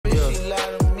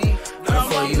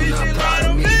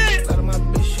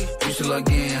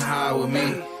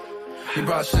You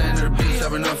brought sand to the beach,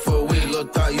 I've been up for a week. Little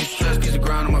thought you stressed, get the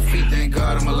ground on my feet. Thank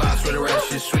God I'm alive, swear the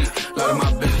rest shit sweet. Lot of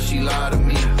my bitches, she lied to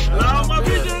me. Lot of my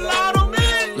bitches lied to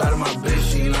me. Lot of my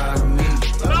bitches, she lied to me.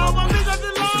 Lot of my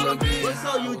bitches lied to me. What's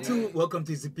up, YouTube? Welcome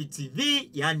to ZP TV.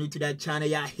 Y'all new to that channel,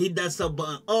 y'all hit that sub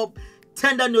button up.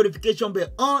 Turn that notification bell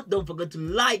on. Don't forget to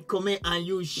like, comment, and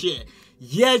you share.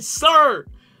 Yes, sir.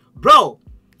 Bro,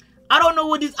 I don't know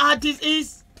what this artist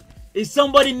is. If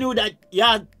somebody knew that,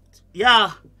 y'all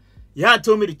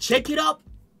told me to check it up.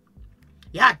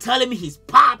 Y'all telling me he's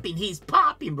popping,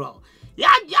 bro. Y'all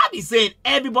be saying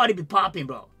everybody be popping,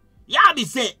 bro. Y'all be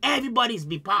saying everybody's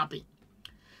be popping.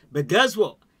 But guess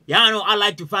what? Y'all know I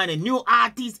like to find a new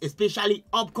artist, especially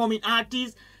upcoming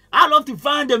artists. I love to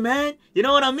find them, man. You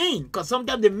know what I mean? Because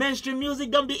sometimes the mainstream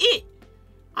music don't be it.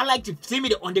 I like to see me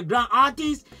the underground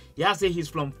artist. Y'all say he's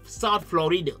from South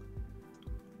Florida.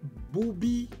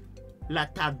 Boobie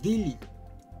Lootaveli.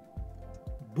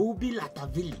 Boobie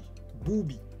Lootaveli.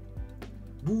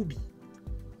 Boobie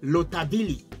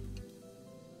Lootaveli.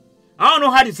 I don't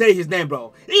know how to say his name,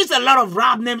 bro. There's a lot of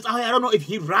rap names out here. I don't know if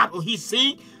he rap or he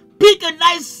sing. Pick a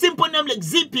nice simple name like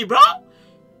Zippy, bro.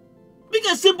 Pick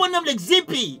a simple name like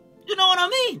Zippy. You know what I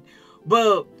mean?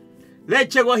 But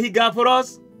let's check what he got for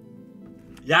us.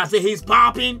 Y'all say he's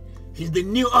popping. He's the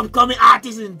new upcoming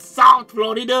artist in South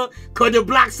Florida. Could the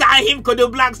black sign him? Could the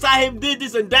black sign him? Did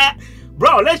this and that?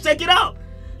 Bro, let's check it out.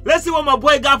 Let's see what my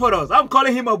boy got for us. I'm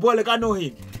calling him my boy like I know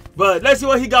him. But let's see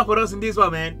what he got for us in this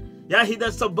one, man. Y'all hit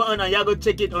that sub button and y'all go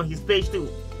check it on his page too.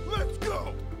 Let's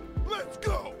go. Let's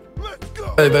go. Let's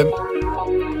go. Hey, baby.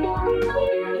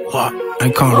 What? I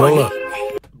can't roll up.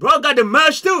 Bro got the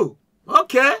merch too.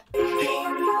 Okay. Hey,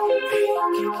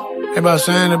 about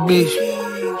saying the beach.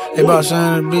 Hey, about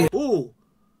saying the beach. Ooh.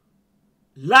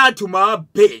 Lie to my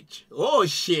bitch. Oh,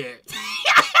 shit.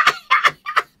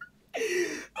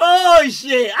 Oh,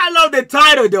 shit. I love the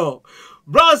title, though.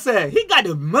 Bro said he got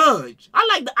the merch. I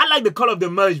like the color of the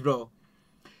merch, bro.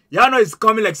 Y'all know it's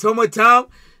coming like summertime,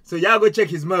 so y'all go check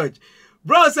his merch.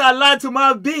 Bro said I lied to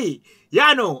my B.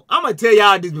 Y'all know, I'm going to tell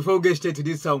y'all this before we get straight to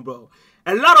this song, bro.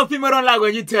 A lot of people don't like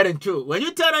when you tell them the truth. When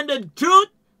you tell them the truth,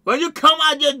 when you come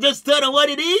out just tell them what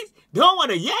it is, they don't want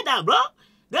to hear that, bro.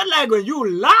 They like when you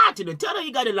lie to them. Tell them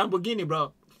you got the Lamborghini,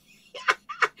 bro.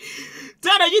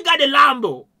 Tell them you got the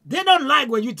Lambo. They don't like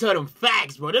when you tell them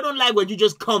facts, bro. They don't like when you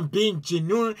just come being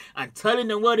genuine and telling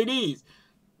them what it is.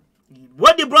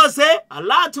 What did bro say? I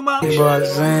lied to my... Hey, bro,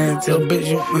 saying, tell bitch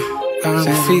you...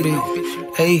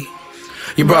 Hey.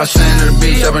 You brought sand to the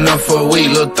beach, I've been up for a week.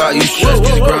 Little thought you stressed,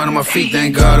 get the ground on my feet.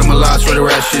 Thank God I'm alive, swear the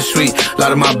rest shit sweet.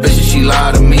 Lot of my bitches, she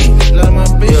lied to me. Lot of my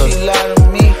bitches, she lied to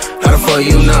me. How the fuck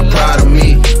you not proud of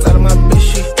me? Lot of my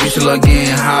bitches, You should love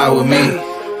getting high with me.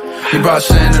 You brought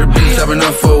sand to the beach, I've been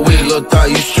up for a week. Little thought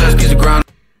you stressed, get the ground.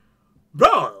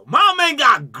 Bro, my man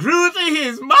got grooves in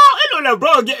his mouth. It look like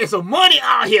bro getting some money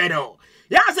out here, though.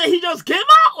 Y'all say he just came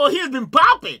out or he's been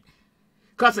popping?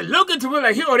 Because it looking to me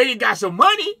like he already got some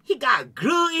money. He got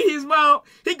glue in his mouth.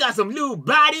 He got some little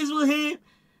bodies with him.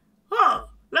 Huh.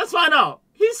 Let's find out.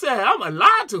 He said, I'm a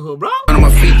lie to her, bro. On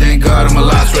my feet, thank God I'm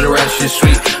alive, swear the rest shit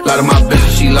sweet. Lot of my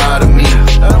bitches, she lied to me.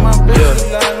 Lot of my bitches, she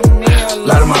lied to me.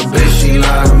 Lot of my bitches, she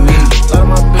lied to me. Lot of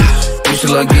my bitches. You should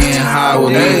love getting high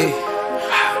with me.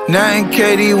 Now and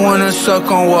Katie wanna suck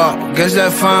on walk. Guess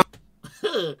that fine.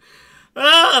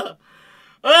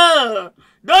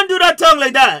 Don't do that tongue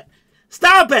like that.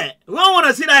 Stop it. We don't want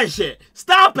to see that shit.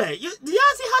 Stop it. Do y'all see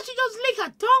how she just licked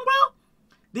her tongue, bro?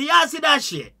 Do y'all see that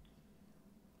shit?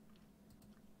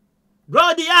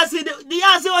 Bro, do y'all see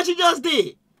what she just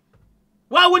did?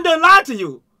 Why wouldn't they lie to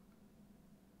you?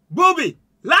 Boobie,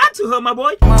 lie to her, my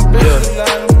boy. My bitch, she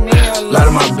lied to me. Lot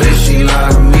of my bitch, she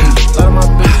lied to me. Lot of my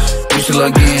bitch. You should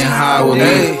love getting high with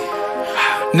me.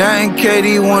 Now and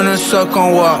Katie wanna suck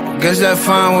on walk. Guess that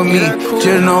fine with me.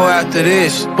 Just know after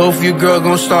this, both of you girls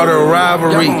gonna start a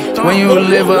rivalry. When you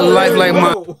live a life like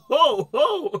mine.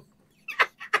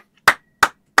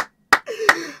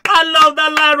 I love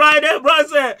that line right there, bro.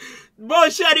 Said, boy,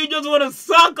 Shady, you just wanna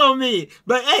suck on me.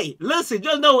 But hey, listen,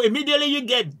 just know immediately you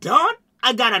get done,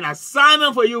 I got an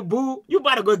assignment for you, boo. You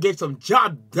better go get some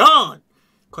job done.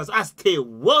 Cause I stay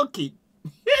working.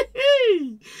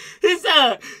 He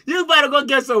said, you better go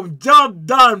get some job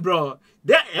done, bro.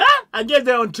 I guess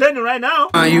they're on training right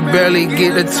now. You barely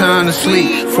get the time to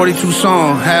sleep. 42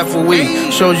 songs, half a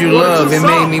week. Showed you love, it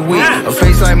made me weak. A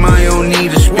face like mine, you don't need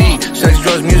to speak. Sex,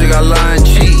 drugs, music, I lie and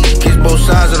cheat. Kiss both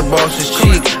sides of the boss's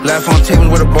cheek. Laugh on tables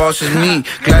where the bosses meet.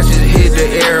 Glasses hit the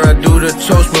air, I do the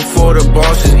toast before the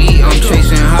bosses eat. I'm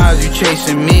chasing highs, you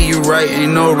chasing me. You right,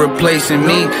 ain't no replacing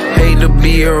me. Hate to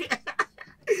be a...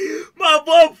 My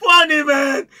boy funny,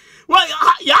 man. What,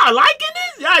 y'all liking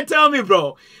this? Y'all tell me,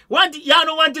 bro. Y'all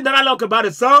know one thing that I like about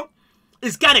a song?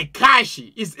 It's kind of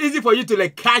catchy. It's easy for you to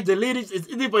like catch the lyrics. It's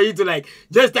easy for you to like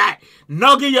just that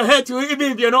knocking your head to it,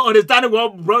 even if you're not understanding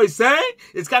what bro is saying.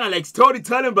 It's kind of like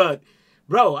storytelling, but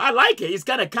bro, I like it. It's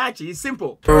kind of catchy. It's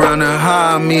simple. Around the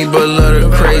high me, but love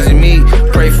the crazy me.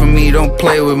 Pray for me, don't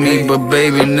play with me, but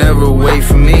baby, never wait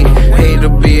for me. Hate to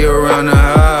be around the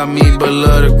high me, but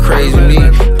love the crazy me.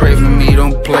 Pray for me,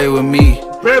 don't play with me.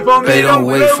 They don't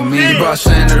wait for me. Brought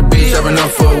sand to the beach, I've been up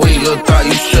for a week. Little thought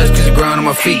you stressed, cause the ground on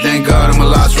my feet. Thank God I'm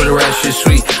alive, swear the rap shit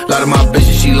sweet. A lot of my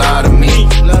bitches, she lie to me.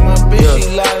 A lot of my bitches,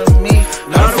 she lie to me.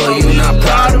 How the fuck you not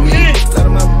proud of me? A lot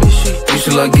of my bitches, used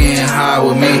to love getting high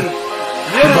with me.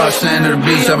 Brought sand to the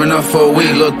beach, I've been up for a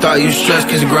week. Little thought you stressed,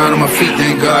 cause the ground on my feet.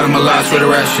 Thank God I'm alive, swear the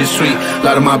rap shit sweet. A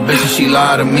lot of my bitches, she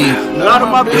lie to me. A lot of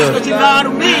my bitches, she lie to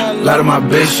me. A lot of my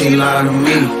bitches, she lie to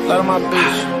me. A lot of my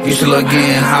bitches used to love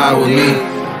getting high with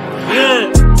me.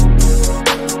 Yeah.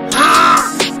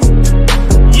 Ah.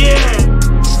 Yeah.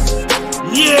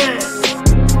 Yeah.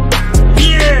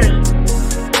 Yeah.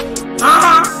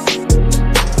 Ah.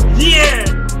 Yeah.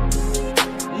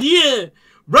 Yeah.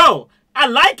 Bro, I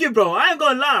like it, bro. I ain't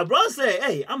gonna lie. Bro say,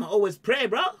 hey, I'ma always pray,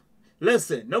 bro.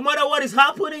 Listen, no matter what is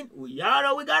happening, y'all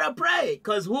know we gotta pray.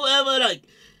 Cause whoever, like,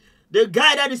 the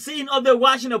guy that is sitting up there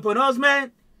watching upon us,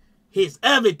 man, he's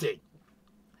everything.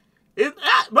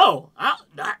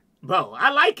 Bro, I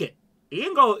like it.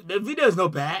 The video is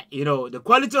not bad, you know. The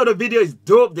quality of the video is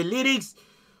dope. The lyrics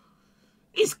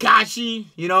is catchy,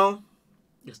 you know.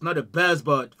 It's not the best,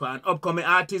 but for an upcoming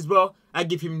artist, bro, I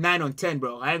give him 9 on 10,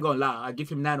 bro. I ain't gonna lie. I give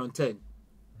him 9 on 10.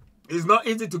 It's not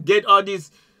easy to get all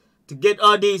these,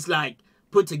 like,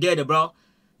 put together, bro.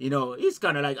 You know, it's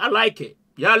kind of like, I like it.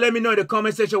 Y'all let me know in the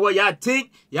comment section what y'all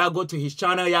think. Y'all go to his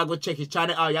channel. Y'all go check his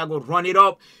channel out. Y'all go run it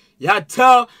up. Y'all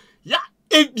tell,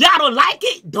 if y'all don't like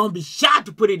it, don't be shy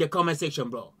to put it in the comment section,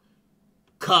 bro.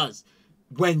 Cause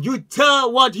when you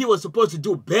tell what he was supposed to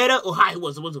do better or how he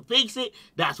was supposed to fix it,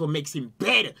 that's what makes him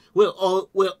better. We're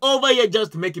over here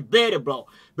just to make it better, bro.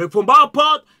 But from our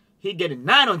part, he get a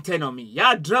 9 on 10 on me.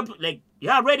 Y'all drop, like,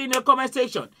 y'all ready in the comment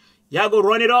section. Y'all go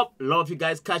run it up. Love you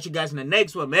guys. Catch you guys in the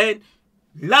next one, man.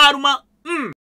 LIE2My.